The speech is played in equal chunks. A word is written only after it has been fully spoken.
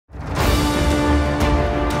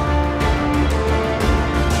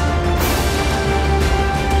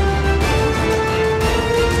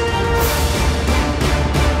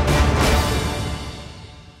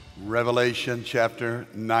Revelation chapter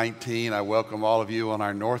 19. I welcome all of you on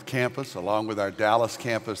our North Campus, along with our Dallas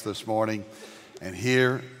campus this morning. And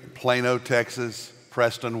here in Plano, Texas,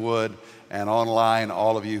 Prestonwood, and online,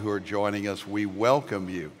 all of you who are joining us, we welcome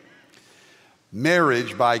you.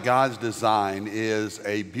 Marriage, by God's design, is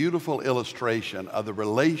a beautiful illustration of the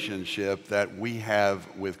relationship that we have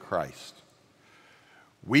with Christ.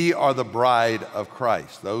 We are the bride of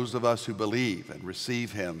Christ. Those of us who believe and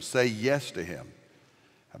receive Him, say yes to Him,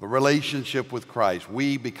 have a relationship with Christ.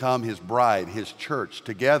 We become His bride, His church,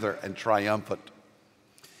 together and triumphant.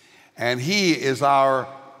 And He is our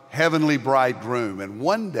heavenly bridegroom. And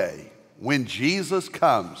one day, when Jesus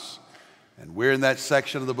comes, and we're in that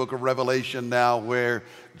section of the book of Revelation now where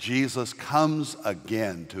Jesus comes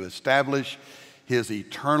again to establish His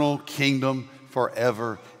eternal kingdom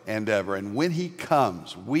forever and ever. And when He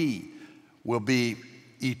comes, we will be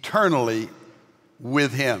eternally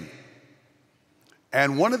with Him.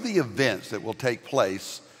 And one of the events that will take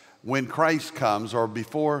place when Christ comes or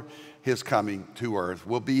before His coming to earth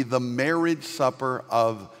will be the marriage supper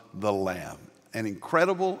of the Lamb. An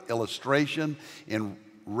incredible illustration in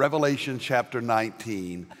Revelation chapter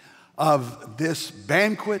 19 of this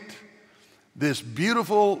banquet, this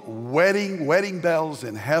beautiful wedding bells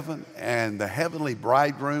in heaven, and the heavenly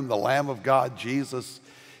bridegroom, the Lamb of God, Jesus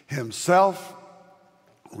Himself,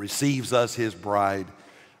 receives us, His bride,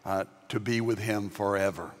 to be with Him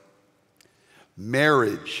forever.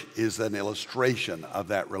 Marriage is an illustration of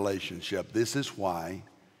that relationship. This is why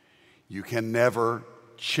you can never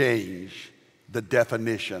change the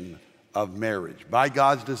definition of marriage. By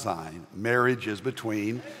God's design, marriage is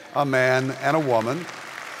between a man and a woman.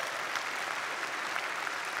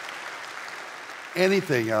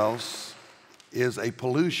 Anything else is a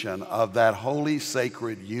pollution of that holy,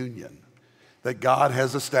 sacred union that God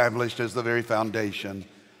has established as the very foundation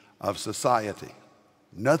of society.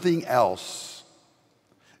 Nothing else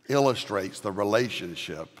illustrates the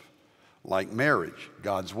relationship like marriage,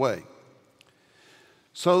 God's way.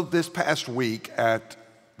 So this past week at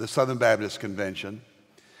the Southern Baptist Convention,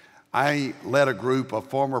 I led a group of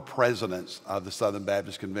former presidents of the Southern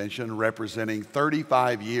Baptist Convention representing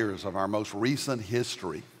 35 years of our most recent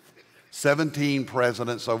history. 17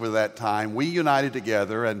 presidents over that time. We united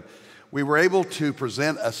together and we were able to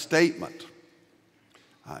present a statement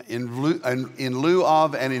in lieu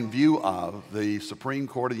of and in view of the Supreme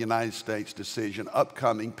Court of the United States decision,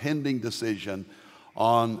 upcoming pending decision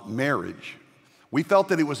on marriage. We felt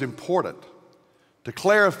that it was important to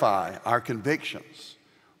clarify our convictions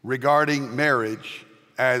regarding marriage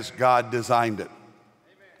as God designed it.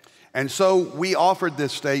 And so we offered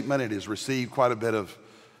this statement. It has received quite a bit of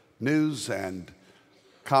news and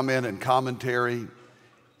comment and commentary.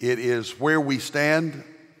 It is where we stand.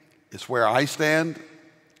 It's where I stand.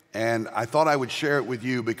 And I thought I would share it with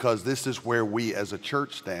you because this is where we as a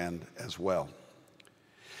church stand as well.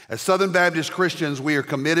 As Southern Baptist Christians, we are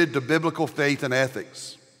committed to biblical faith and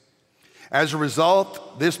ethics. As a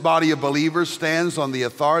result, this body of believers stands on the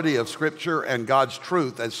authority of Scripture and God's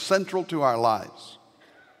truth as central to our lives.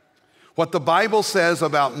 What the Bible says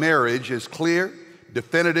about marriage is clear,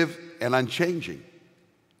 definitive, and unchanging.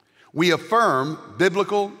 We affirm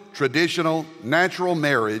biblical, traditional, natural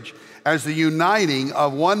marriage as the uniting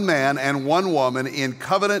of one man and one woman in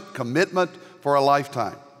covenant commitment for a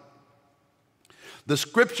lifetime. The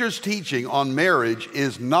Scripture's teaching on marriage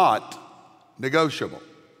is not negotiable.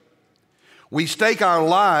 We stake our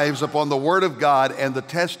lives upon the Word of God and the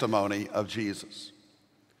testimony of Jesus.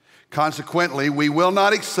 Consequently, we will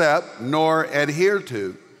not accept nor adhere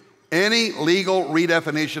to any legal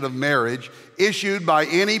redefinition of marriage issued by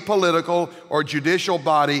any political or judicial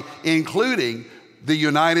body, including the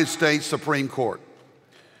United States Supreme Court.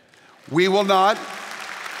 We will not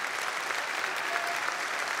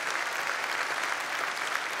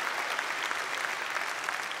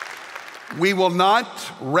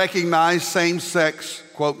recognize same-sex,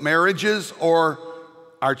 quote, marriages, or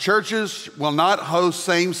our churches will not host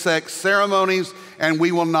same-sex ceremonies, and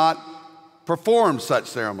we will not perform such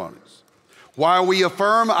ceremonies. While we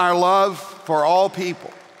affirm our love for all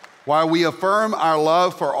people,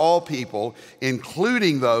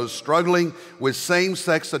 including those struggling with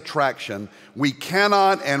same-sex attraction, we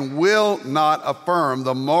cannot and will not affirm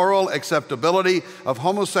the moral acceptability of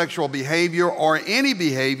homosexual behavior or any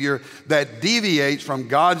behavior that deviates from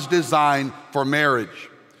God's design for marriage.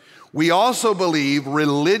 We also believe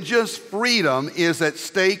religious freedom is at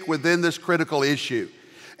stake within this critical issue,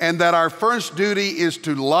 and that our first duty is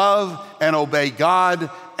to love and obey God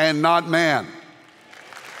and not man.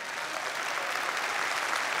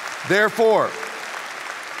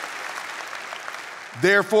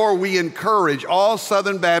 Therefore, we encourage all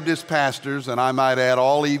Southern Baptist pastors, and I might add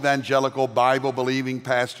all evangelical Bible-believing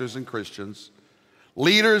pastors and Christians,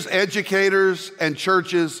 leaders, educators, and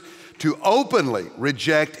churches to openly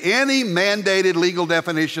reject any mandated legal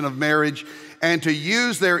definition of marriage and to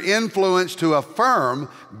use their influence to affirm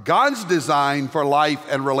God's design for life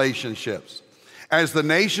and relationships. As the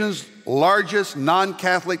nation's largest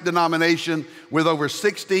non-Catholic denomination with over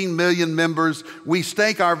 16 million members, we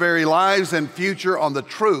stake our very lives and future on the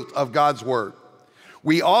truth of God's Word.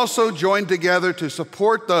 We also join together to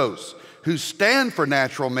support those who stand for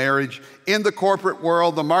natural marriage in the corporate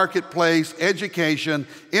world, the marketplace, education,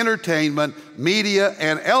 entertainment, media,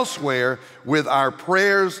 and elsewhere with our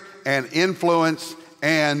prayers and influence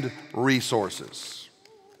and resources.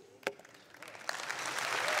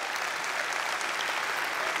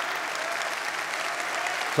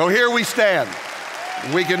 So here we stand.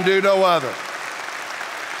 We can do no other.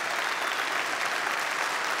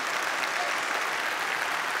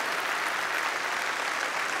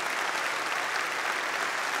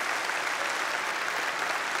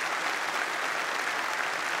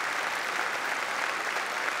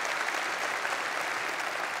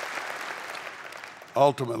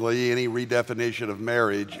 Ultimately, any redefinition of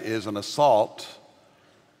marriage is an assault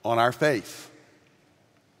on our faith.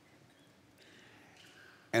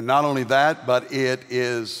 And not only that, but it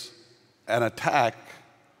is an attack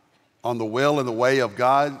on the will and the way of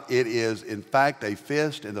God. It is, in fact, a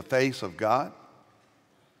fist in the face of God.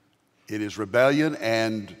 It is rebellion,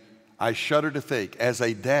 and I shudder to think, as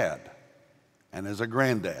a dad and as a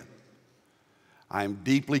granddad, I am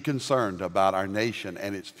deeply concerned about our nation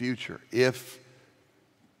and its future if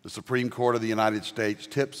the Supreme Court of the United States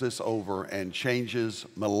tips this over and changes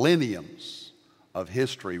millenniums of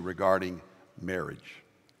history regarding marriage.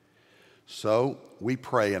 So we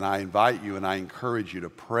pray, and I invite you and I encourage you to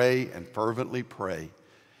pray and fervently pray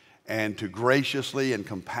and to graciously and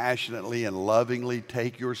compassionately and lovingly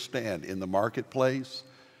take your stand in the marketplace,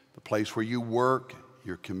 the place where you work,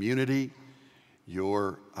 your community,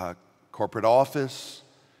 your corporate office,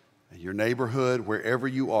 your neighborhood, wherever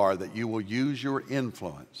you are, that you will use your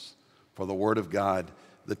influence for the Word of God,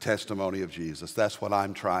 the testimony of Jesus. That's what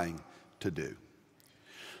I'm trying to do.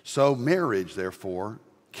 So marriage, therefore,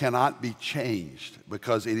 cannot be changed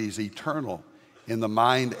because it is eternal in the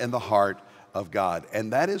mind and the heart of God.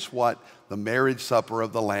 And that is what the marriage supper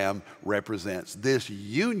of the Lamb represents. This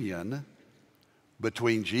union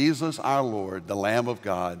between Jesus our Lord, the Lamb of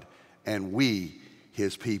God, and we,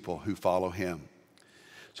 His people who follow Him.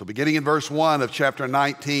 So beginning in verse 1 of chapter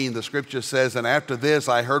 19, the scripture says, "And after this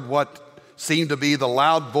I heard what seemed to be the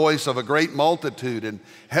loud voice of a great multitude in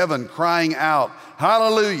heaven crying out,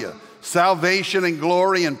 'Hallelujah! Salvation and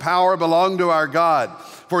glory and power belong to our God,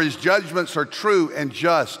 for His judgments are true and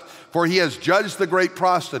just. For He has judged the great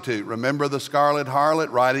prostitute.'" Remember the scarlet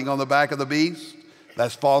harlot riding on the back of the beast?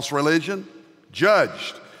 That's false religion.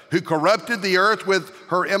 "Judged, who corrupted the earth with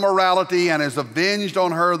her immorality and has avenged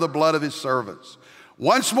on her the blood of His servants.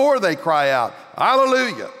 Once more they cry out,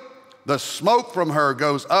 'Hallelujah! The smoke from her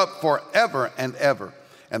goes up forever and ever.'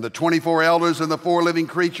 And the 24 elders and the 4 living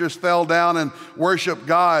creatures fell down and worshiped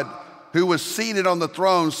God, who was seated on the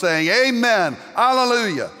throne, saying, 'Amen,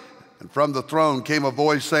 Hallelujah.' And from the throne came a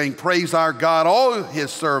voice saying, 'Praise our God, all His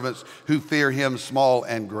servants who fear Him, small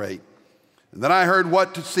and great.' And then I heard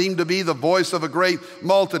what seemed to be the voice of a great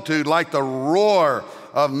multitude, like the roar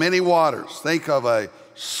of many waters." Think of a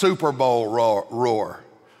Super Bowl roar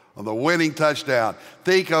of the winning touchdown.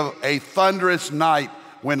 Think of a thunderous night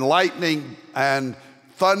when lightning and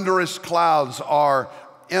thunderous clouds are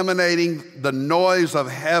emanating the noise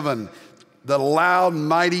of heaven, the loud,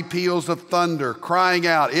 mighty peals of thunder crying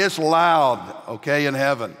out. It's loud, okay, in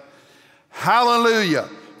heaven. "Hallelujah,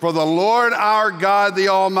 for the Lord our God, the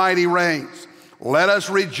Almighty reigns. Let us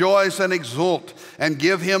rejoice and exult and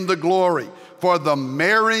give Him the glory. For the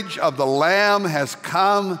marriage of the Lamb has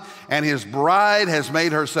come, and His bride has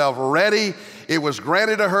made herself ready. It was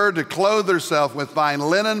granted to her to clothe herself with fine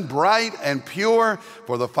linen, bright and pure,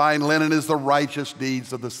 for the fine linen is the righteous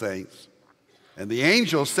deeds of the saints." And the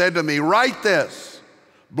angel said to me, "Write this: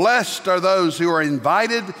 Blessed are those who are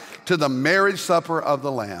invited to the marriage supper of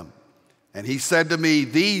the Lamb." And he said to me,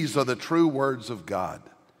 "These are the true words of God."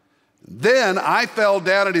 Then I fell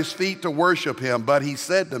down at His feet to worship Him, but He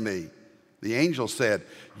said to me, the angel said,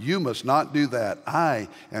 "You must not do that. I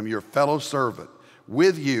am your fellow servant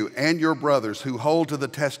with you and your brothers who hold to the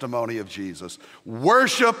testimony of Jesus.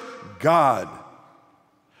 Worship God,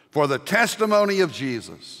 for the testimony of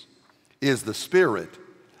Jesus is the spirit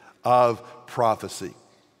of prophecy."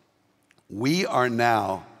 We are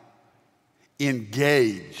now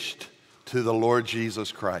engaged to the Lord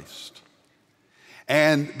Jesus Christ.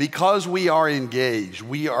 And because we are engaged,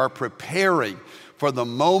 we are preparing for the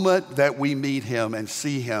moment that we meet him and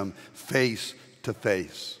see him face to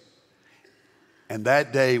face. And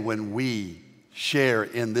that day when we share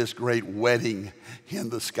in this great wedding in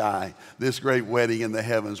the sky, this great wedding in the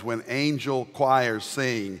heavens, when angel choirs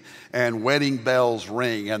sing and wedding bells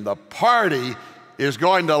ring, and the party is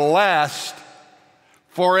going to last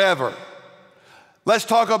forever. Let's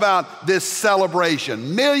talk about this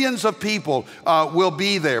celebration. Millions of people will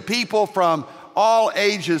be there. People from all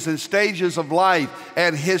ages and stages of life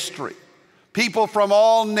and history. People from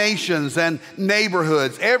all nations and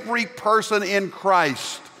neighborhoods. Every person in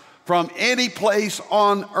Christ from any place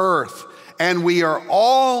on earth. And we are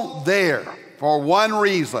all there for one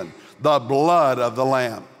reason: the blood of the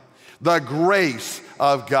Lamb, the grace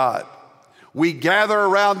of God. We gather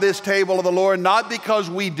around this table of the Lord not because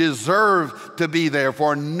we deserve to be there,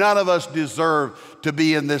 for none of us deserve to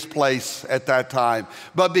be in this place at that time,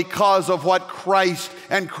 but because of what Christ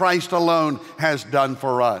and Christ alone has done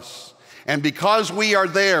for us. And because we are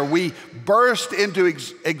there, we burst into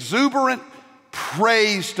exuberant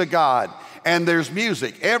praise to God. And there's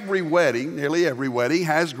music. Every wedding, nearly every wedding,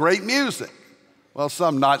 has great music. Well,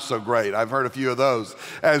 some not so great. I've heard a few of those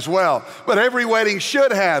as well. But every wedding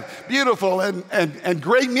should have beautiful and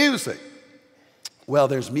great music. Well,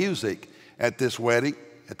 there's music at this wedding,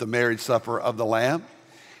 at the marriage supper of the Lamb.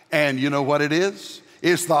 And you know what it is?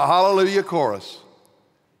 It's the Hallelujah chorus.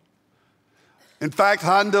 In fact,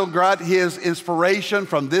 Handel got his inspiration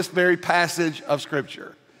from this very passage of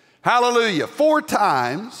Scripture. Hallelujah. Four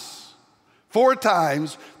times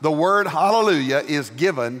the word hallelujah is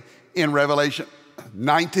given in Revelation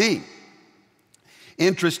 19.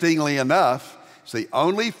 Interestingly enough, it's the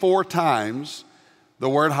only 4 times the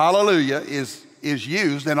word hallelujah is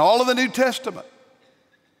used in all of the New Testament.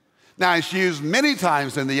 Now, it's used many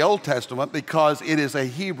times in the Old Testament because it is a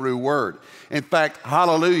Hebrew word. In fact,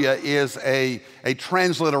 hallelujah is a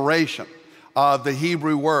transliteration of the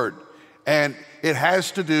Hebrew word, and it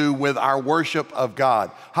has to do with our worship of God.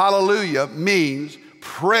 Hallelujah means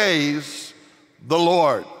praise the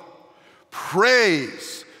Lord.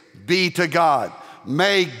 Praise be to God.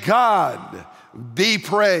 May God be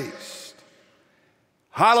praised.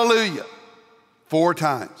 Hallelujah. 4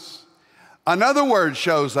 times. Another word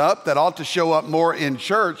shows up that ought to show up more in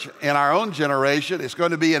church in our own generation. It's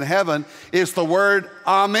going to be in heaven. It's the word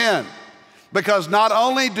amen. Because not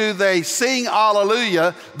only do they sing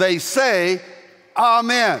hallelujah, they say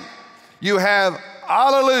amen. You have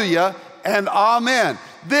hallelujah and amen.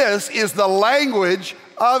 This is the language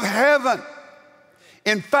of heaven.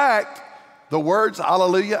 In fact, the words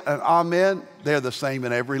hallelujah and amen, they're the same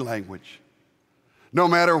in every language. No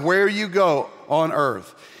matter where you go on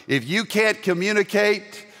earth, if you can't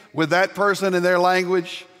communicate with that person in their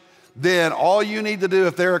language, then all you need to do,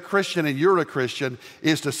 if they're a Christian and you're a Christian,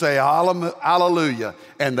 is to say hallelujah,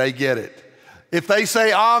 and they get it. If they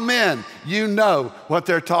say amen, you know what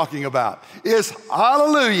they're talking about. It's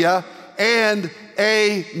hallelujah and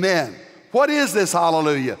amen. What is this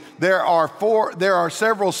hallelujah? There are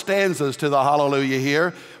several stanzas to the hallelujah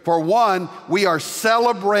here. For one, we are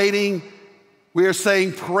celebrating, we are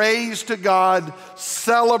saying praise to God,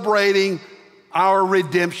 celebrating our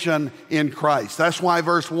redemption in Christ. That's why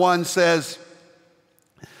verse 1 says,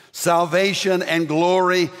 salvation and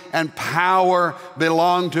glory and power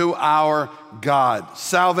belong to our God.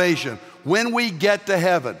 Salvation. When we get to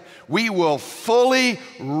heaven, we will fully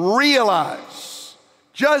realize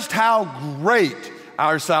just how great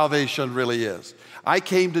our salvation really is. I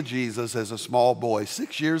came to Jesus as a small boy,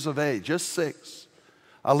 6 years of age, just 6,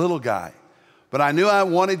 a little guy. But I knew I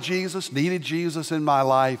wanted Jesus, needed Jesus in my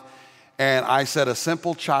life, and I said a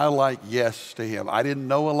simple childlike yes to him. I didn't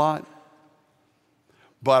know a lot,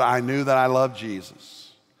 but I knew that I loved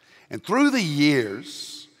Jesus. And through the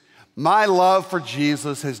years, my love for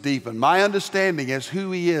Jesus has deepened. My understanding as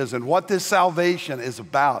who he is and what this salvation is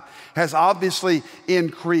about has obviously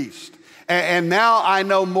increased. And now I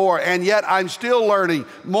know more, and yet I'm still learning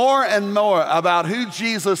more and more about who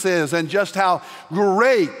Jesus is and just how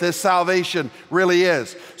great this salvation really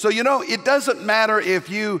is. So, you know, it doesn't matter if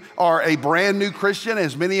you are a brand new Christian,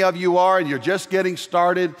 as many of you are, and you're just getting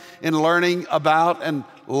started in learning about and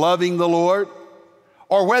loving the Lord,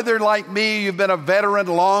 or whether, like me, you've been a veteran,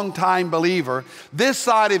 long-time believer. This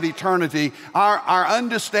side of eternity, our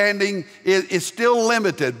understanding is still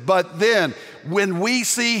limited. But then, when we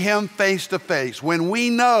see him face to face, when we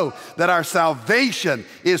know that our salvation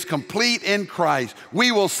is complete in Christ,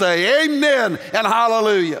 we will say amen and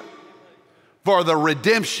hallelujah for the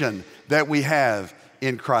redemption that we have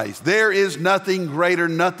in Christ. There is nothing greater,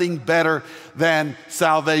 nothing better than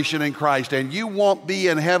salvation in Christ. And you won't be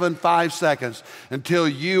in heaven 5 seconds until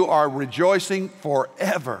you are rejoicing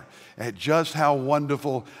forever at just how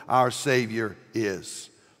wonderful our Savior is.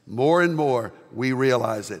 More and more we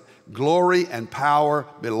realize it. Glory and power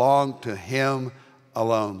belong to Him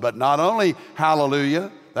alone. But not only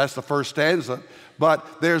hallelujah, that's the first stanza,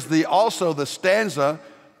 but there's also the stanza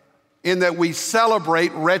in that we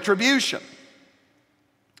celebrate retribution.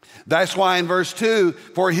 That's why in verse 2,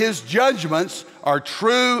 for His judgments are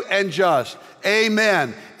true and just.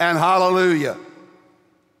 Amen and hallelujah.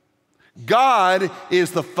 God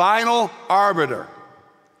is the final arbiter.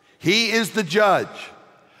 He is the judge.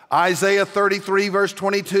 Isaiah 33 verse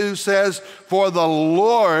 22 says, for the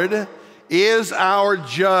Lord is our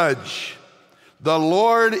judge. The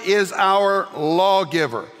Lord is our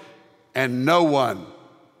lawgiver, and no one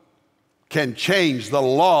can change the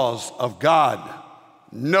laws of God.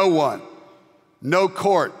 No one, no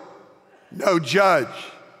court, no judge,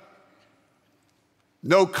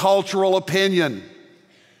 no cultural opinion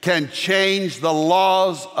can change the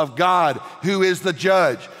laws of God, who is the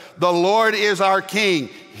judge. The Lord is our King.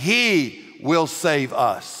 He will save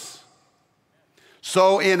us.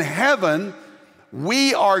 So in heaven,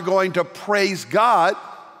 we are going to praise God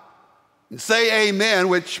and say amen,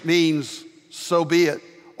 which means so be it,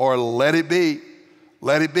 or let it be.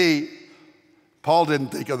 Let it be. Paul didn't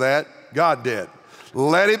think of that. God did.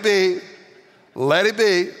 Let it be. Let it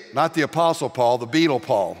be. Not the Apostle Paul, the Beatle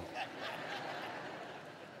Paul.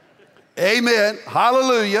 Amen.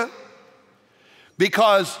 Hallelujah.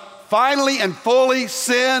 Because finally and fully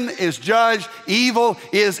sin is judged, evil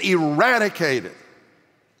is eradicated.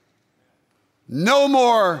 No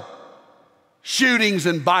more shootings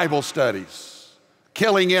and Bible studies,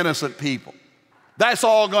 killing innocent people. That's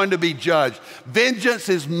all going to be judged. Vengeance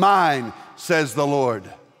is mine, says the Lord.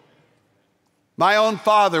 My own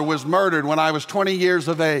father was murdered when I was 20 years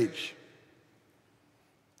of age.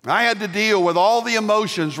 I had to deal with all the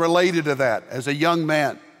emotions related to that as a young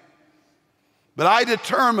man. But I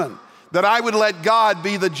determined that I would let God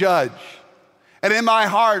be the judge. And in my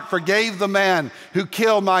heart forgave the man who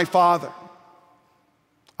killed my father.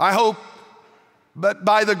 I hope, but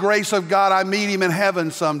by the grace of God, I meet him in heaven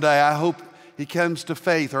someday. I hope he comes to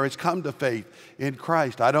faith or has come to faith in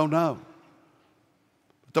Christ. I don't know.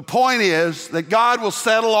 But the point is that God will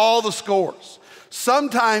settle all the scores.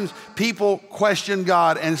 Sometimes people question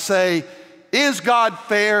God and say, is God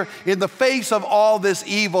fair in the face of all this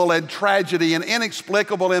evil and tragedy and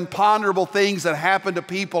inexplicable, imponderable things that happen to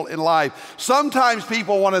people in life? Sometimes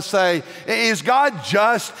people want to say, is God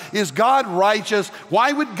just? Is God righteous?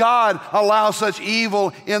 Why would God allow such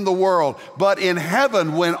evil in the world? But in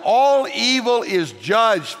heaven, when all evil is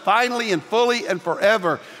judged finally and fully and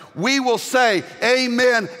forever, we will say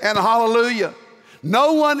amen and hallelujah.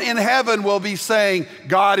 No one in heaven will be saying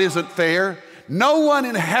God isn't fair. No one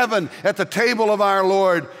in heaven at the table of our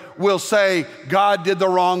Lord will say God did the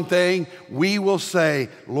wrong thing. We will say,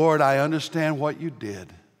 Lord, I understand what you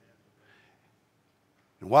did.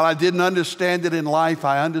 And while I didn't understand it in life,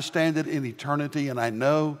 I understand it in eternity, and I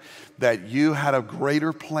know that you had a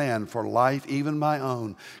greater plan for life, even my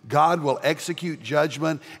own. God will execute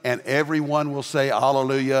judgment, and everyone will say,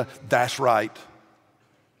 hallelujah, that's right.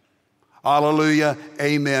 Hallelujah,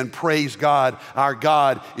 amen. Praise God. Our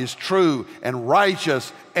God is true and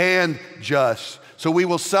righteous and just. So we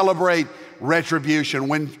will celebrate retribution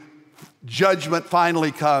when judgment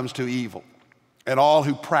finally comes to evil and all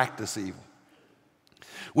who practice evil.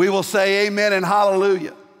 We will say amen and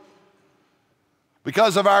hallelujah.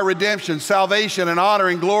 Because of our redemption, salvation and honor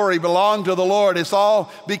and glory belong to the Lord. It's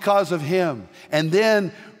all because of Him. And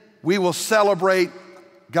then we will celebrate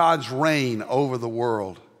God's reign over the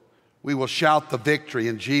world. We will shout the victory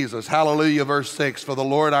in Jesus. Hallelujah, verse 6, for the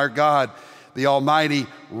Lord our God, the Almighty,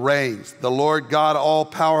 reigns. The Lord God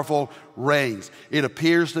all-powerful reigns. It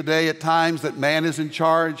appears today at times that man is in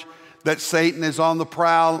charge, that Satan is on the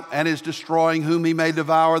prowl and is destroying whom he may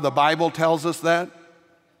devour. The Bible tells us that.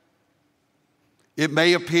 It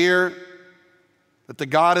may appear that the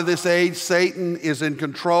God of this age, Satan, is in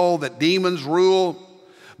control, that demons rule,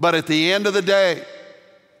 but at the end of the day,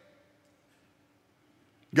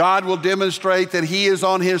 God will demonstrate that He is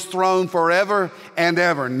on His throne forever and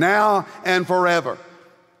ever, now and forever.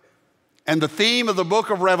 And the theme of the book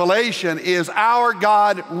of Revelation is our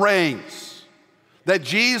God reigns, that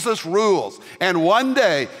Jesus rules. And one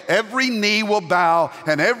day, every knee will bow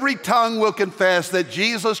and every tongue will confess that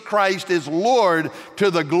Jesus Christ is Lord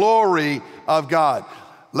to the glory of God.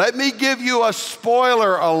 Let me give you a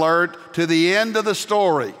spoiler alert to the end of the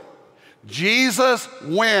story. Jesus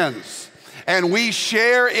wins. and we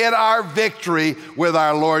share in our victory with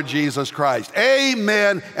our Lord Jesus Christ.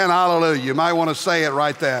 Amen and hallelujah. You might want to say it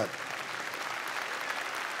right there.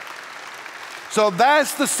 So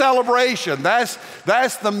that's the celebration. That's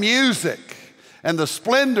the music and the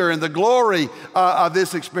splendor and the glory of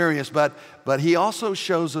this experience. But he also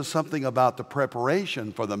shows us something about the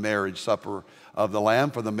preparation for the marriage supper of the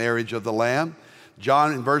Lamb, for the marriage of the Lamb.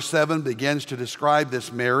 John in verse 7 begins to describe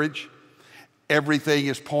this marriage. Everything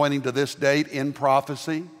is pointing to this date in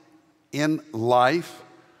prophecy, in life.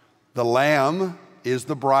 The Lamb is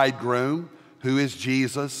the bridegroom, who is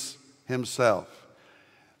Jesus himself.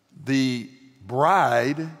 The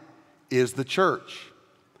bride is the church.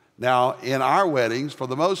 Now, in our weddings, for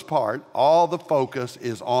the most part, all the focus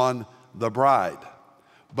is on the bride.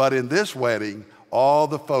 But in this wedding, all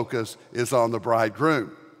the focus is on the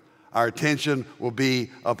bridegroom. Our attention will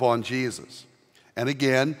be upon Jesus. And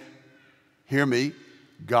again, hear me,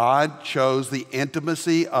 God chose the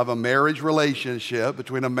intimacy of a marriage relationship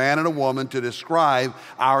between a man and a woman to describe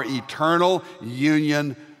our eternal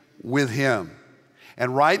union with him.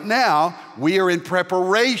 And right now, we are in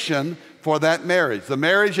preparation for that marriage. The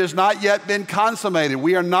marriage has not yet been consummated.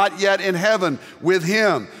 We are not yet in heaven with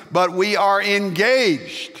him, but we are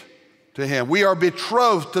engaged to him. We are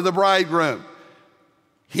betrothed to the bridegroom.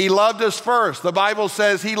 He loved us first. The Bible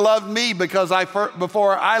says he loved me because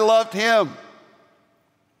before I loved him.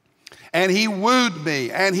 And he wooed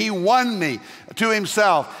me and he won me to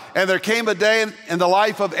himself. And there came a day in the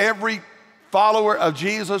life of every follower of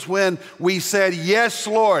Jesus when we said, yes,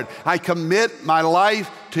 Lord, I commit my life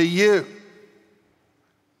to you.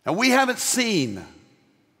 And we haven't seen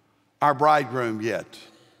our bridegroom yet.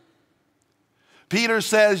 Peter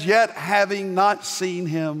says, yet having not seen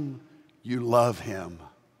him, you love him.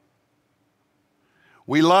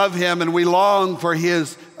 We love him and we long for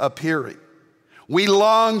his appearing. We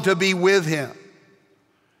long to be with him.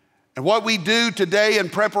 And what we do today in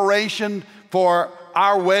preparation for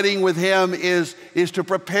our wedding with him is to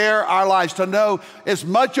prepare our lives, to know as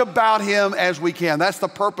much about him as we can. That's the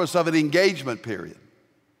purpose of an engagement period.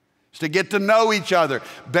 It's to get to know each other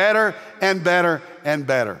better and better and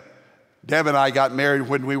better. Deb and I got married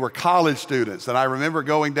when we were college students, and I remember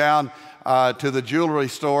going down to the jewelry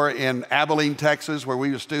store in Abilene, Texas, where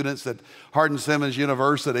we were students at Hardin-Simmons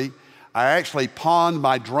University. I actually pawned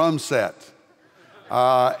my drum set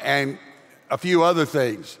and a few other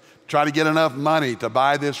things, try to get enough money to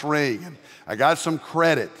buy this ring. And I got some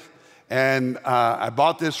credit, and I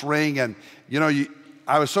bought this ring, and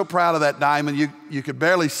I was so proud of that diamond. You could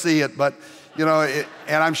barely see it, but and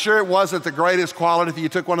I'm sure it wasn't the greatest quality. If you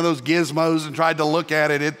took one of those gizmos and tried to look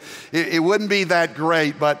at it, it wouldn't be that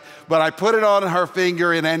great. But I put it on her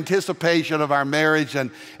finger in anticipation of our marriage.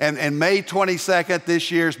 And May 22nd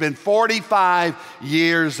this year has been 45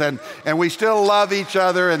 years, and we still love each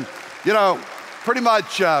other. And pretty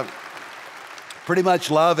much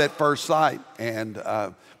love at first sight.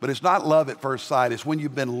 But it's not love at first sight. It's when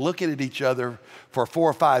you've been looking at each other for 4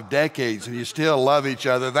 or 5 decades and you still love each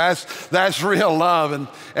other. That's real love,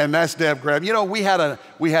 and that's Deb Graham. We had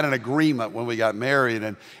an agreement when we got married,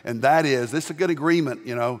 and that is, this is a good agreement,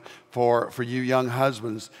 for you young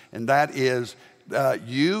husbands, and that is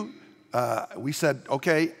we said,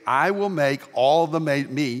 okay, I will make all the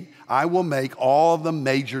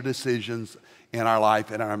major decisions in our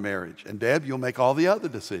life, in our marriage, and Deb, you'll make all the other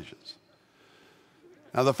decisions.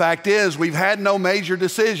 Now, the fact is, we've had no major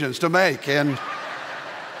decisions to make in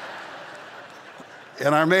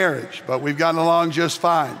our marriage, but we've gotten along just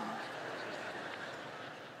fine.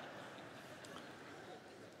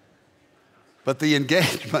 But the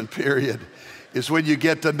engagement period is when you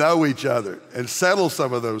get to know each other and settle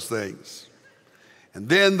some of those things. And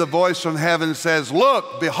then the voice from heaven says,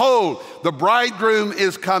 look, behold, the bridegroom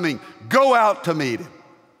is coming. Go out to meet him.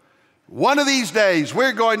 One of these days,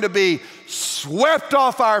 we're going to be swept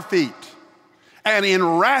off our feet and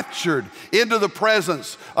enraptured into the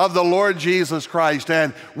presence of the Lord Jesus Christ.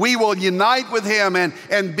 And we will unite with him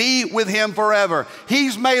and be with him forever.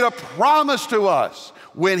 He's made a promise to us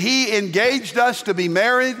when he engaged us to be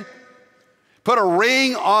married, put a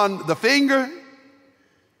ring on the finger.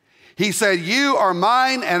 He said, you are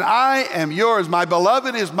mine and I am yours. My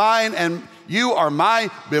beloved is mine and you are my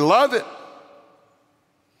beloved.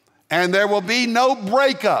 And there will be no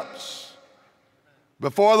breakups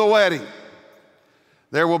before the wedding.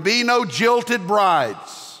 There will be no jilted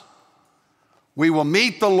brides. We will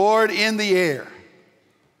meet the Lord in the air.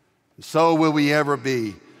 So will we ever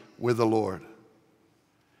be with the Lord.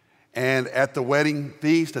 And at the wedding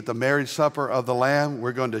feast, at the marriage supper of the Lamb,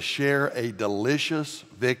 we're going to share a delicious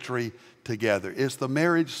victory together. It's the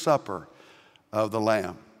marriage supper of the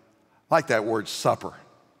Lamb. I like that word, supper.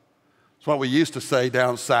 It's what we used to say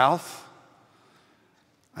down south.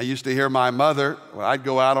 I used to hear my mother, well, I'd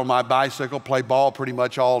go out on my bicycle, play ball pretty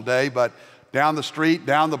much all day, but down the street,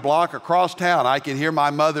 down the block, across town, I could hear my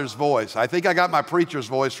mother's voice. I think I got my preacher's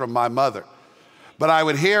voice from my mother. But I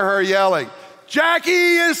would hear her yelling, "Jackie,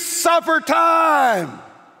 it's supper time!"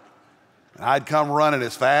 And I'd come running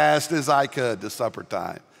as fast as I could to supper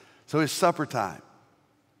time. So it's supper time.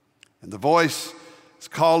 And the voice has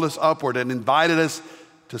called us upward and invited us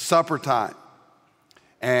to supper time.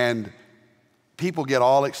 And people get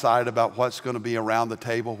all excited about what's going to be around the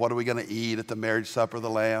table. What are we going to eat at the marriage supper of the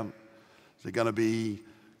Lamb? Is it going to be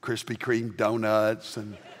Krispy Kreme donuts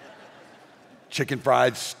and chicken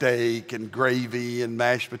fried steak and gravy and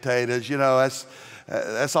mashed potatoes? You know,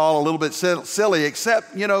 that's all a little bit silly,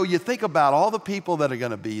 except, you know, you think about all the people that are going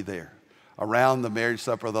to be there around the marriage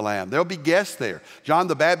supper of the Lamb. There'll be guests there. John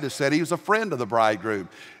the Baptist said he was a friend of the bridegroom.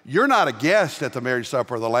 You're not a guest at the marriage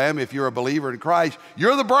supper of the Lamb if you're a believer in Christ.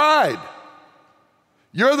 You're the bride.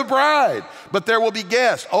 You're the bride. But there will be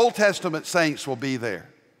guests. Old Testament saints will be there.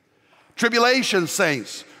 Tribulation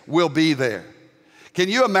saints will be there. Can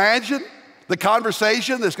you imagine the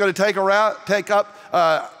conversation that's going to take up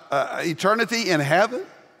eternity in heaven?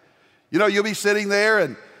 You know, you'll be sitting there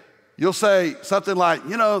and you'll say something like,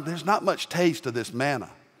 you know, there's not much taste to this manna.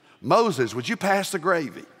 Moses, would you pass the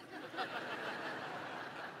gravy?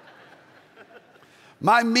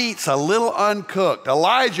 My meat's a little uncooked.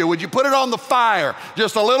 Elijah, would you put it on the fire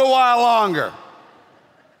just a little while longer?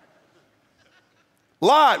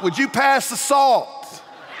 Lot, would you pass the salt?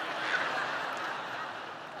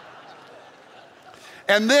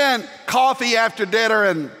 And then coffee after dinner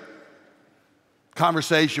and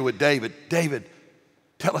conversation with David. David,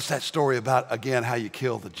 tell us that story about, again, how you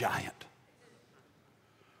killed the giant.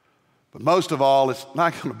 But most of all, it's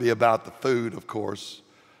not going to be about the food, of course,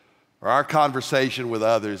 or our conversation with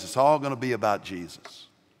others. It's all going to be about Jesus.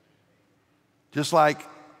 Just like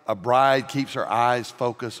a bride keeps her eyes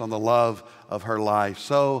focused on the love of her life,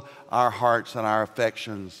 so our hearts and our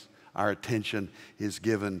affections, our attention is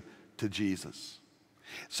given to Jesus.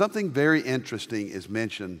 Something very interesting is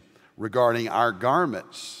mentioned regarding our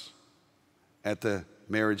garments at the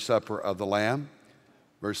marriage supper of the Lamb.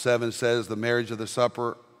 Verse 7 says, the marriage of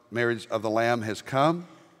the Lamb has come.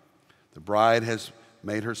 The bride has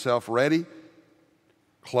made herself ready,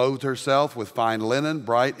 clothed herself with fine linen,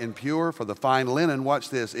 bright and pure. For the fine linen, watch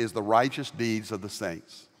this, is the righteous deeds of the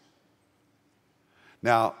saints.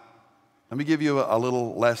 Now, let me give you a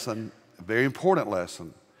little lesson, a very important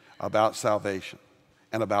lesson about salvation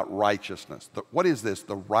and about righteousness. What is this?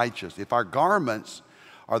 The righteous. If our garments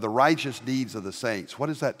are the righteous deeds of the saints, what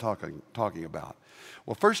is that talking about?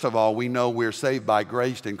 Well, first of all, we know we're saved by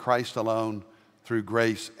grace in Christ alone, through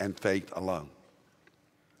grace and faith alone.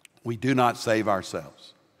 We do not save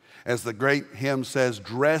ourselves. As the great hymn says,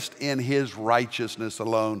 dressed in his righteousness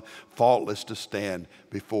alone, faultless to stand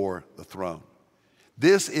before the throne.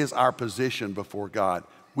 This is our position before God.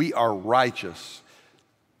 We are righteous.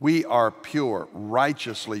 We are pure,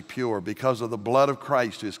 righteously pure, because of the blood of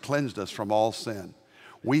Christ who has cleansed us from all sin.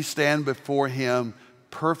 We stand before him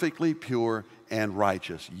perfectly pure and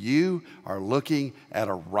righteous. You are looking at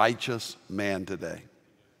a righteous man today.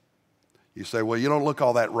 You say, well, you don't look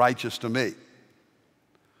all that righteous to me.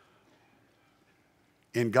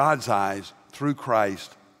 In God's eyes, through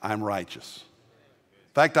Christ, I'm righteous.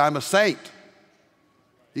 In fact, I'm a saint.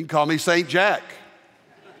 You can call me Saint Jack.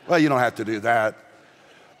 Well, you don't have to do that.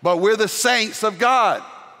 But we're the saints of God.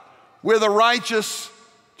 We're the righteous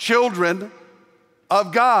children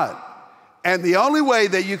of God. And the only way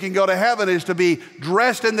that you can go to heaven is to be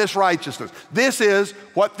dressed in this righteousness. This is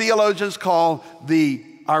what theologians call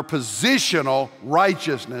our positional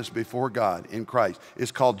righteousness before God in Christ.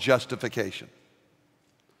 It's called justification.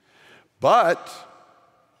 But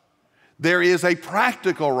there is a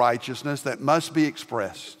practical righteousness that must be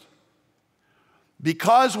expressed.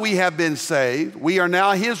 Because we have been saved, we are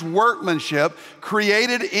now his workmanship,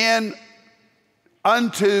 created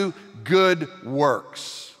unto good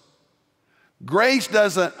works. Works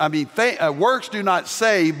do not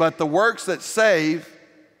save, but the works that save,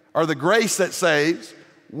 or the grace that saves,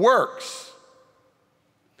 works.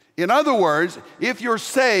 In other words, if you're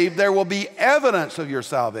saved, there will be evidence of your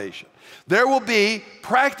salvation. There will be,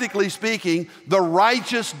 practically speaking, the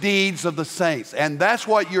righteous deeds of the saints. And that's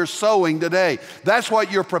what you're sowing today. That's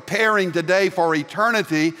what you're preparing today for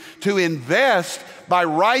eternity, to invest by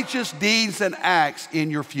righteous deeds and acts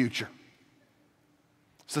in your future.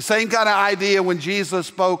 It's the same kind of idea when Jesus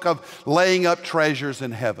spoke of laying up treasures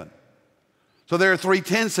in heaven. So there are three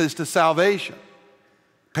tenses to salvation.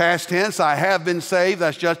 Past tense, I have been saved.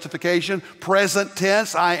 That's justification. Present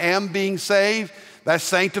tense, I am being saved. That's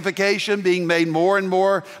sanctification, being made more and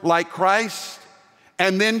more like Christ.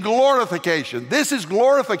 And then glorification. This is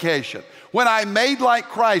glorification. When I'm made like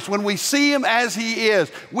Christ, when we see him as he is,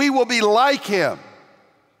 we will be like him.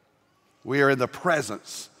 We are in the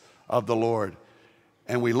presence of the Lord,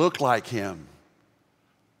 and we look like him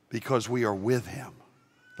because we are with him,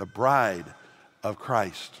 the bride of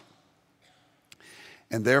Christ.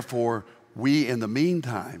 And therefore, we in the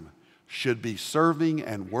meantime should be serving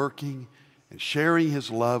and working and sharing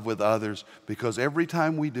his love with others, because every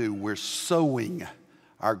time we do, we're sewing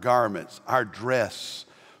our garments, our dress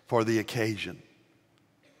for the occasion.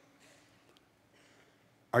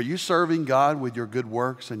 Are you serving God with your good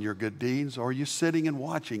works and your good deeds, or are you sitting and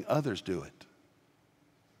watching others do it?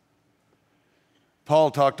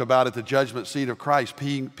 Paul talked about at the judgment seat of Christ,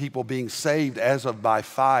 people being saved as of by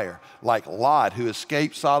fire, like Lot, who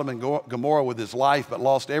escaped Sodom and Gomorrah with his life but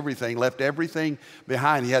lost everything, left everything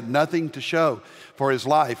behind. He had nothing to show for his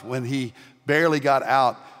life. When he barely got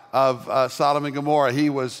out of Sodom and Gomorrah, he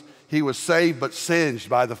was saved but singed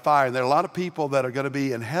by the fire. And there are a lot of people that are going to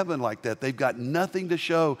be in heaven like that. They've got nothing to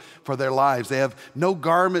show for their lives. They have no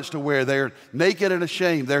garments to wear. They're naked and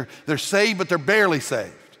ashamed. They're saved, but they're barely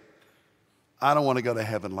saved. I don't want to go to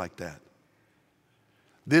heaven like that.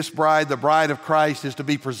 This bride, the bride of Christ, is to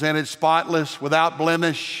be presented spotless, without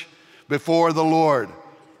blemish, before the Lord.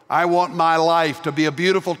 I want my life to be a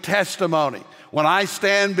beautiful testimony. When I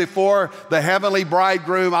stand before the heavenly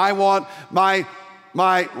bridegroom, I want my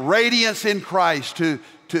radiance in Christ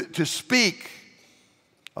to speak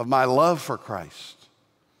of my love for Christ.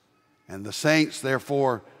 And the saints,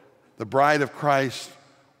 therefore, the bride of Christ,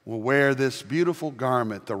 will wear this beautiful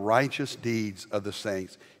garment, the righteous deeds of the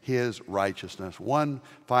saints, his righteousness. One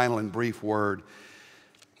final and brief word,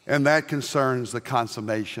 and that concerns the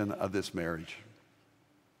consummation of this marriage.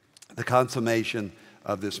 The consummation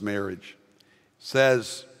of this marriage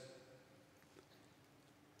says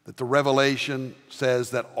that the revelation says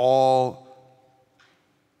that all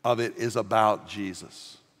of it is about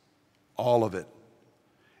Jesus. All of it.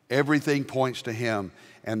 Everything points to him.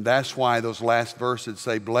 And that's why those last verses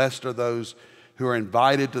say, blessed are those who are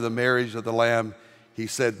invited to the marriage of the Lamb. He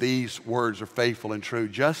said these words are faithful and true.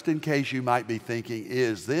 Just in case you might be thinking,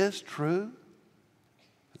 is this true?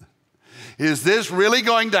 Is this really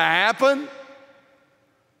going to happen?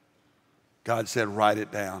 God said, write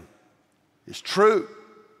it down. It's true.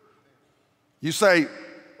 You say,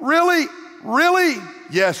 really? Really?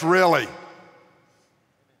 Yes, really.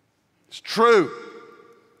 It's true.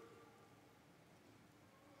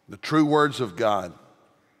 The true words of God.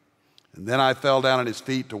 And then I fell down at his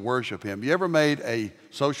feet to worship him. You ever made a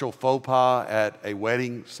social faux pas at a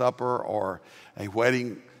wedding supper or a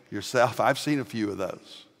wedding yourself? I've seen a few of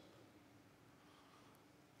those.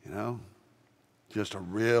 You know, just a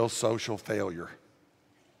real social failure.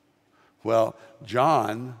 Well,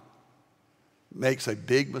 John makes a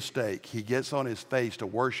big mistake. He gets on his face to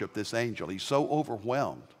worship this angel. He's so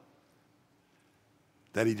overwhelmed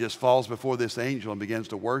that he just falls before this angel and begins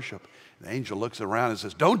to worship. The angel looks around and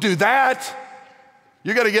says, don't do that.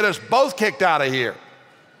 You're going to get us both kicked out of here.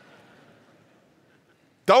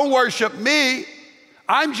 Don't worship me.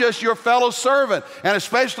 I'm just your fellow servant, and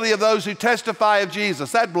especially of those who testify of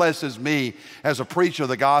Jesus. That blesses me as a preacher of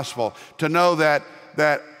the gospel to know that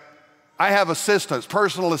I have assistants,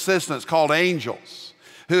 personal assistants called angels,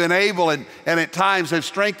 who enable and at times have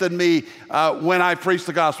strengthened me when I preach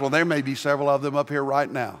the gospel. There may be several of them up here right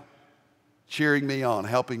now, cheering me on,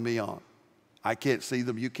 helping me on. I can't see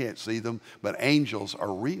them, you can't see them, but angels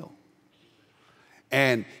are real.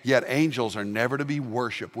 And yet angels are never to be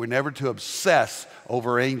worshiped. We're never to obsess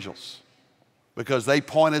over angels because they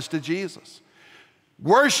point us to Jesus.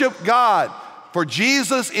 Worship God. For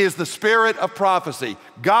Jesus is the spirit of prophecy.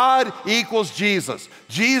 God equals Jesus.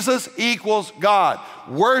 Jesus equals God.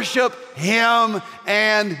 Worship him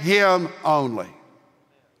and him only.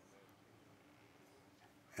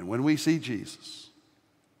 And when we see Jesus,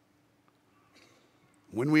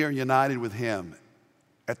 when we are united with him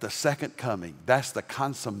at the second coming, that's the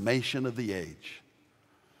consummation of the age.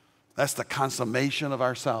 That's the consummation of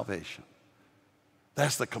our salvation.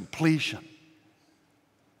 That's the completion.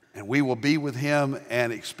 And we will be with him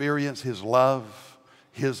and experience his love,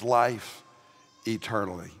 his life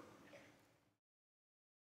eternally.